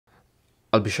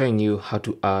I'll be showing you how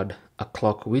to add a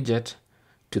clock widget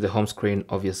to the home screen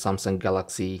of your Samsung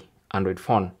Galaxy Android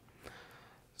phone.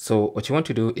 So what you want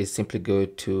to do is simply go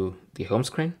to the home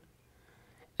screen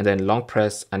and then long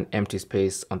press an empty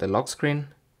space on the lock screen.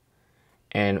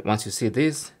 And once you see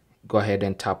this, go ahead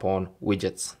and tap on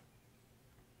widgets.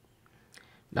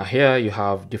 Now here you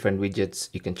have different widgets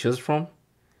you can choose from.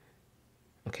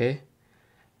 Okay,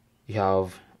 you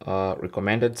have a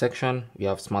recommended section, you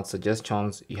have smart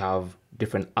suggestions, you have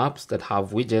different apps that have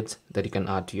widgets that you can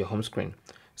add to your home screen.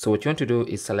 So what you want to do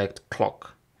is select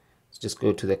clock. So just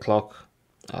go to the clock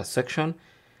section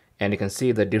and you can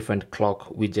see the different clock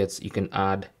widgets you can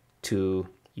add to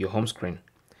your home screen.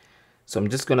 So I'm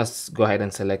just gonna go ahead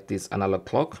and select this analog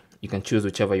clock. You can choose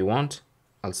whichever you want.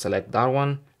 I'll select that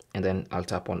one and then I'll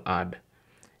tap on add.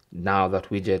 Now that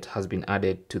widget has been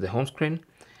added to the home screen,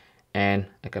 and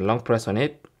I can long press on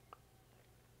it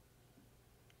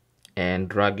and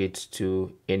drag it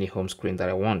to any home screen that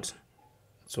I want.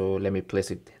 So let me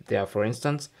place it there for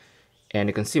instance, and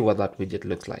you can see what that widget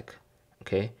looks like.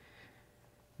 Okay,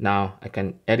 now I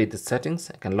can edit the settings.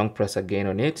 I can long press again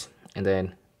on it and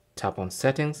then tap on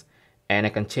settings, and I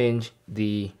can change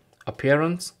the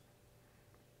appearance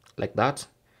like that,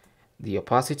 the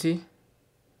opacity,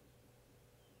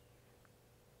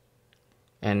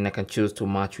 and I can choose to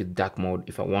match with dark mode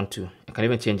if I want to. I can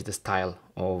even change the style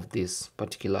of this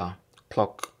particular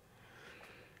clock.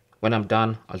 When I'm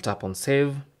done, I'll tap on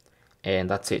save, and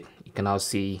that's it. You can now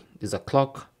see there's a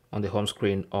clock on the home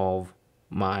screen of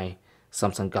my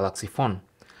Samsung Galaxy phone.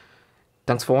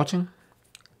 Thanks for watching.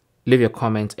 Leave your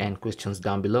comments and questions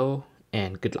down below,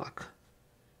 and good luck.